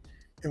game.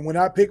 And when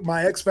I pick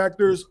my X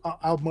Factors,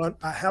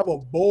 I have a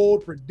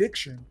bold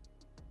prediction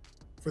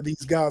for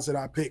these guys that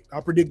I picked.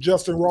 I predict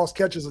Justin Ross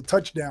catches a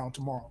touchdown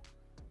tomorrow.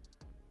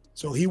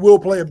 So he will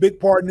play a big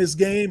part in this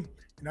game.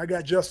 And I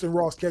got Justin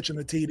Ross catching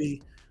a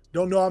TD.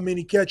 Don't know how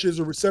many catches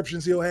or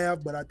receptions he'll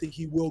have, but I think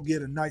he will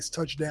get a nice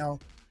touchdown.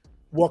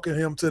 Welcome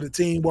him to the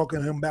team,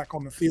 welcome him back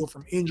on the field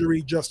from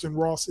injury. Justin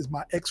Ross is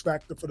my X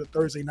Factor for the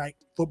Thursday night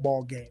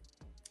football game.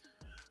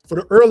 For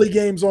the early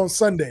games on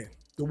Sunday,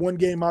 the one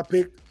game I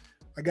picked,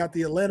 I got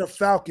the Atlanta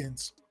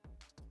Falcons,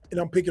 and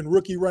I'm picking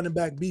rookie running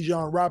back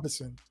Bijan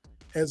Robinson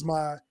as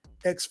my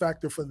X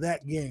Factor for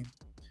that game.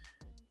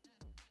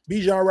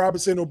 Bijan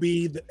Robinson will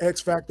be the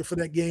X Factor for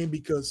that game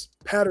because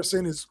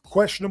Patterson is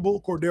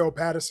questionable, Cordero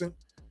Patterson.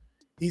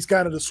 He's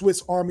kind of the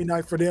Swiss Army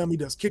knife for them. He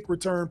does kick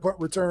return, punt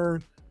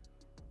return,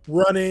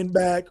 running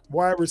back,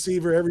 wide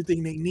receiver,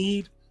 everything they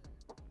need.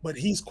 But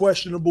he's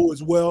questionable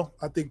as well.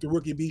 I think the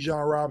rookie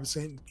Bijan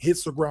Robinson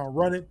hits the ground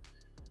running.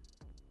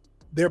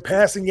 Their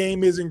passing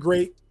game isn't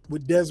great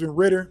with Desmond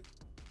Ridder,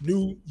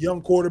 new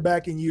young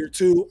quarterback in year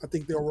 2. I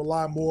think they'll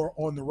rely more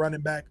on the running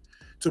back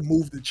to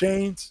move the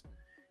chains.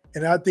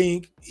 And I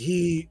think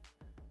he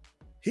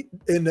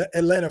in the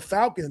Atlanta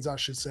Falcons, I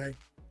should say,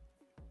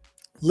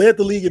 led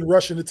the league in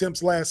rushing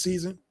attempts last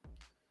season.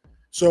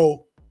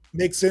 So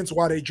makes sense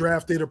why they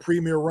drafted a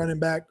premier running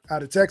back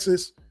out of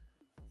Texas.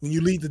 When you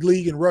lead the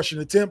league in rushing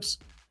attempts,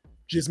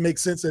 Just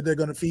makes sense that they're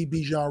going to feed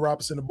Bijan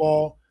Robinson the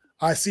ball.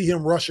 I see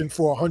him rushing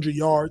for 100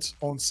 yards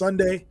on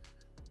Sunday.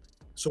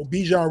 So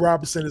Bijan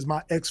Robinson is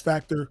my X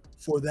factor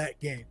for that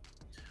game.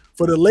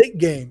 For the late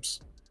games,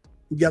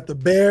 we got the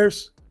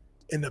Bears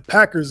and the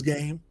Packers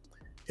game.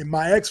 And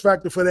my X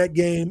factor for that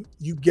game,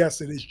 you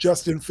guessed it, is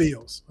Justin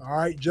Fields. All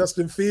right,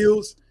 Justin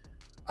Fields.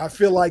 I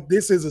feel like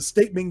this is a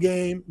statement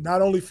game,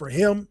 not only for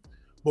him,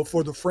 but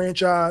for the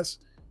franchise.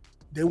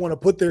 They want to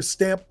put their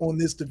stamp on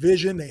this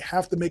division. They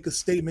have to make a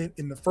statement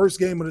in the first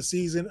game of the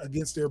season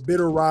against their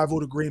bitter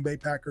rival, the Green Bay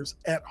Packers,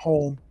 at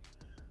home.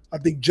 I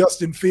think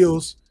Justin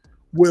Fields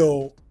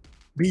will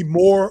be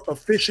more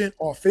efficient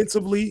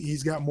offensively.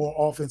 He's got more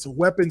offensive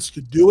weapons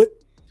to do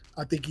it.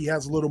 I think he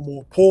has a little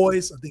more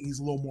poise. I think he's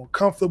a little more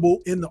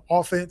comfortable in the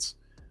offense.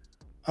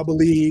 I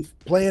believe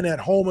playing at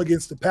home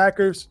against the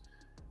Packers,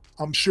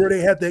 I'm sure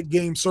they had that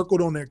game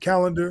circled on their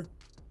calendar.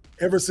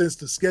 Ever since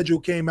the schedule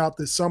came out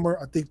this summer,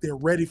 I think they're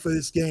ready for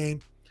this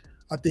game.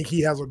 I think he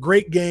has a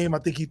great game. I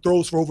think he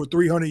throws for over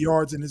 300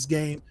 yards in this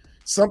game.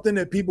 Something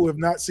that people have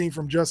not seen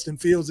from Justin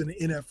Fields in the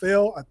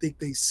NFL. I think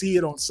they see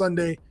it on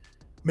Sunday.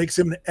 Makes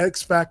him the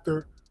X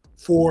factor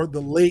for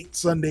the late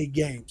Sunday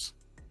games.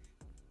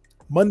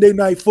 Monday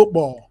Night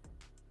Football.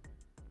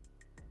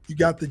 You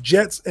got the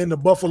Jets and the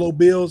Buffalo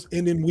Bills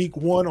ending week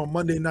 1 on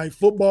Monday Night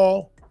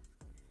Football.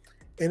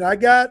 And I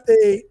got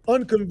a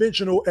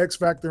unconventional X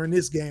factor in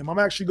this game. I'm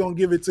actually going to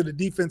give it to the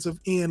defensive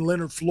end,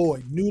 Leonard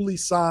Floyd, newly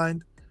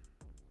signed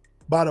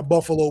by the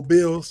Buffalo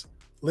Bills.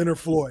 Leonard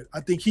Floyd.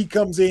 I think he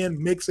comes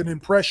in, makes an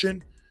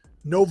impression.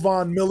 No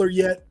Von Miller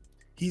yet.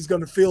 He's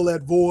going to fill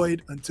that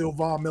void until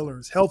Von Miller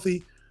is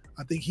healthy.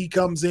 I think he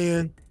comes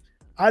in.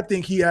 I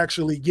think he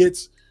actually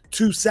gets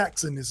 2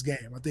 sacks in this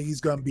game. I think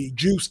he's going to be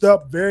juiced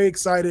up, very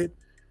excited.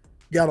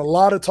 Got a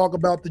lot of talk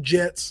about the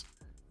Jets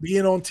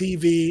being on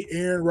TV,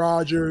 Aaron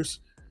Rodgers.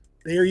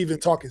 They're even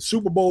talking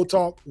Super Bowl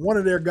talk. One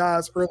of their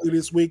guys earlier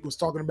this week was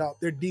talking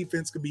about their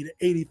defense could be the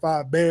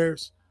 85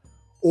 Bears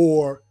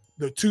or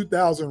the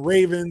 2000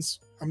 Ravens.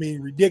 I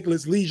mean,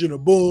 ridiculous. Legion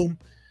of Boom.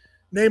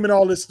 Naming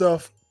all this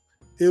stuff,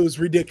 it was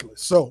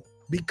ridiculous. So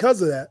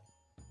because of that,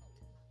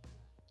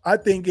 I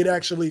think it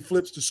actually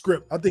flips the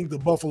script. I think the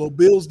Buffalo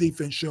Bills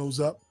defense shows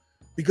up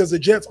because the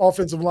Jets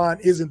offensive line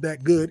isn't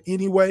that good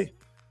anyway.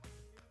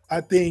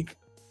 I think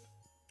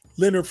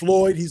Leonard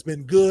Floyd, he's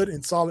been good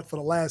and solid for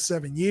the last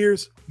 7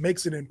 years,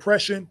 makes an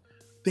impression.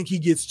 I think he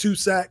gets 2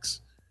 sacks,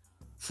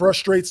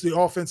 frustrates the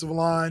offensive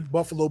line.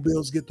 Buffalo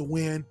Bills get the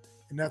win,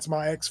 and that's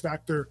my X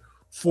factor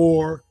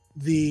for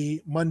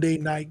the Monday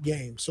night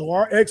game. So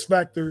our X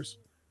factors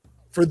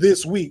for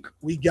this week,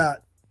 we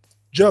got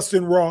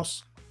Justin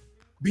Ross,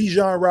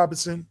 Bijan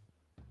Robinson,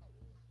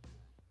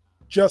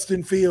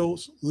 Justin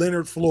Fields,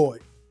 Leonard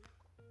Floyd.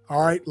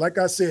 All right, like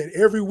I said,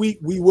 every week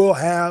we will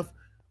have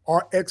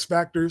our X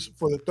factors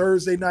for the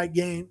Thursday night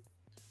game,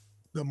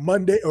 the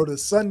Monday or the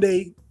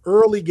Sunday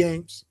early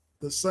games,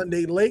 the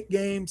Sunday late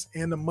games,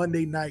 and the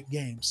Monday night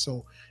games.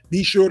 So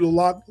be sure to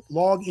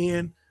log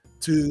in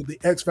to the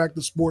X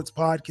Factor Sports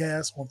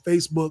Podcast on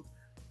Facebook,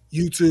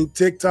 YouTube,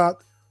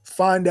 TikTok.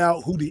 Find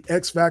out who the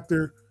X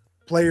Factor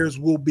players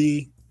will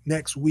be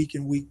next week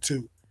in week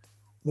 2.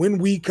 When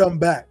we come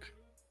back,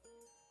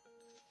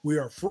 we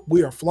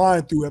are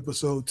flying through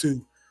episode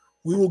 2.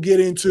 We will get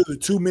into the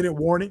 2-minute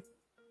warning.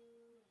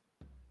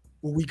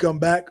 When we come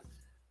back,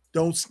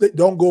 don't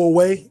go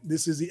away.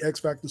 This is the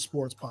X Factor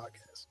Sports Podcast.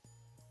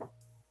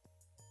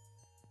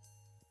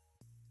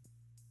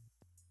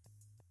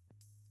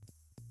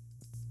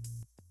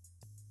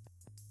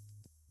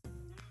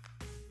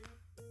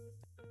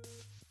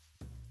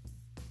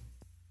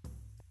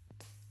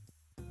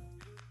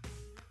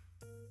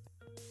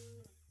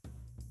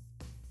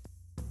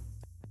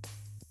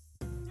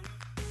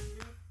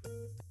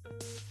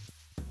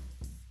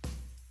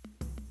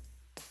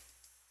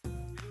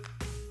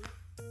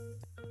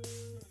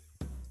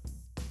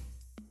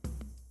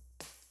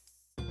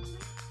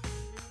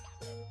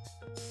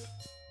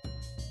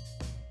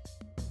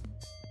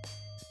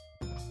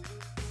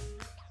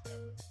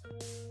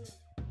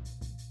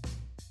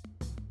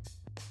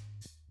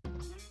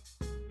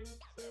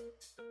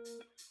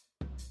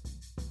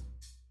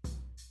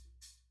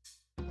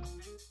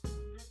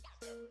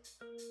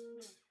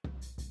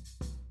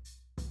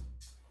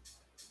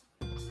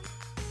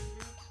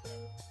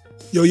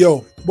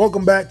 Yo,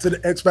 welcome back to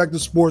the X Factor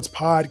Sports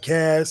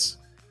Podcast,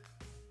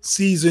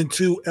 Season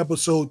 2,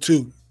 Episode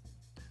 2.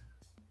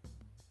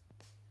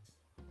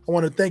 I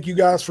want to thank you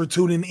guys for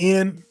tuning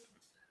in.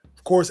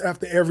 Of course,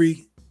 after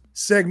every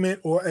segment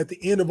or at the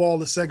end of all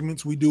the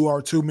segments, we do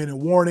our 2-minute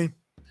warning.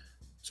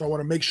 So I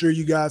want to make sure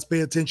you guys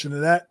pay attention to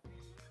that.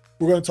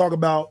 We're going to talk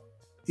about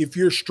if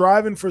you're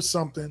striving for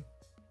something,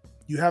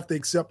 you have to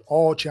accept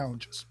all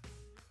challenges.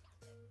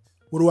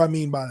 What do I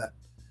mean by that?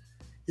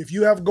 If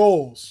you have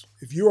goals,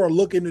 if you are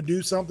looking to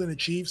do something,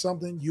 achieve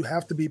something, you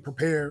have to be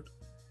prepared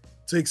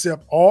to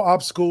accept all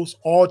obstacles,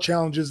 all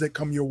challenges that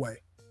come your way.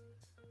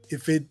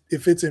 If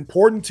it's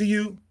important to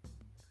you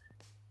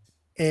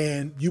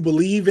and you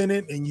believe in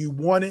it and you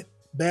want it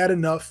bad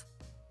enough,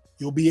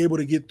 you'll be able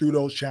to get through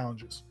those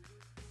challenges.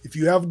 If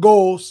you have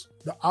goals,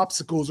 the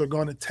obstacles are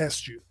going to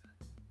test you.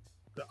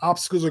 The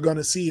obstacles are going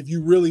to see if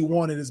you really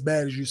want it as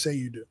bad as you say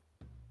you do.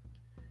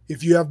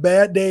 If you have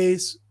bad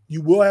days,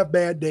 you will have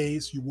bad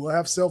days. You will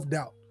have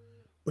self-doubt,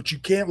 but you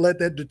can't let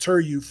that deter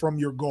you from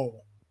your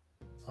goal.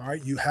 All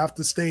right. You have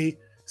to stay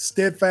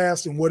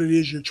steadfast in what it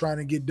is you're trying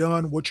to get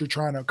done, what you're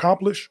trying to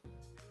accomplish.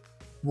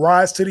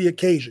 Rise to the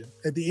occasion.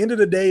 At the end of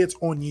the day, it's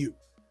on you.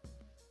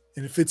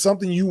 And if it's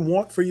something you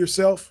want for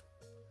yourself,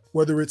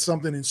 whether it's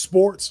something in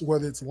sports,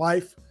 whether it's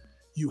life,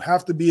 you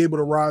have to be able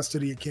to rise to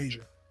the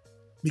occasion,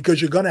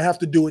 because you're going to have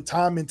to do it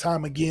time and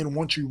time again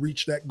once you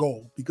reach that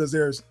goal, because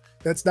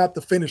that's not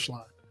the finish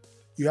line.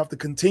 You have to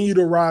continue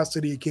to rise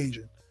to the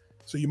occasion.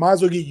 So you might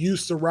as well get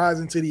used to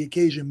rising to the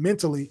occasion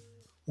mentally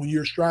when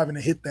you're striving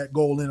to hit that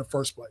goal in the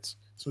first place.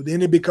 So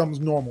then it becomes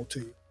normal to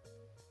you.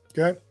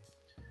 Okay?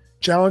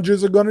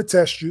 Challenges are going to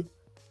test you.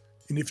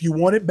 And if you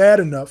want it bad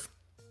enough,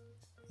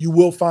 you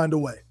will find a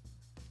way.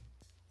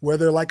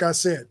 Whether, like I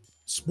said,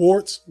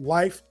 sports,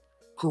 life,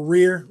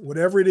 career,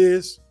 whatever it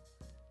is,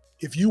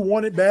 if you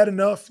want it bad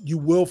enough, you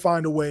will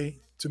find a way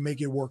to make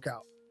it work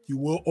out. You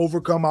will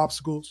overcome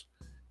obstacles.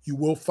 You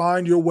will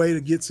find your way to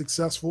get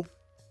successful.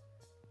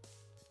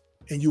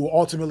 And you will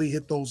ultimately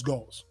hit those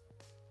goals.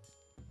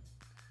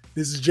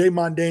 This is Jay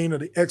Mondane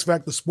of the X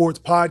Factor Sports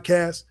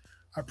Podcast.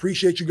 I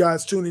appreciate you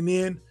guys tuning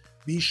in.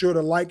 Be sure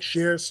to like,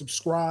 share,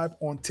 subscribe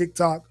on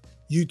TikTok,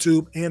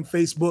 YouTube, and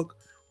Facebook.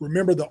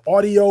 Remember, the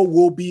audio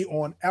will be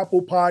on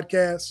Apple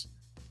Podcasts,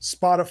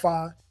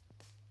 Spotify,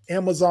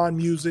 Amazon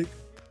Music,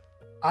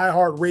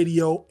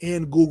 iHeartRadio,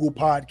 and Google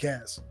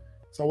Podcasts.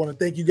 So I want to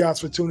thank you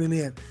guys for tuning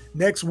in.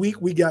 Next week,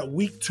 we got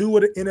week 2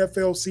 of the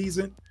NFL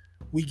season.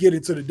 We get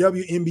into the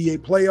WNBA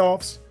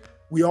playoffs.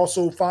 We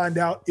also find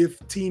out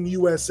if Team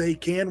USA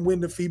can win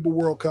the FIBA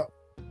World Cup.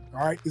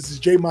 All right, this is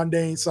Jay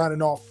Mondane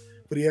signing off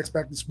for the X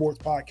Factor Sports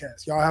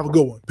Podcast. Y'all have a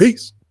good one.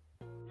 Peace.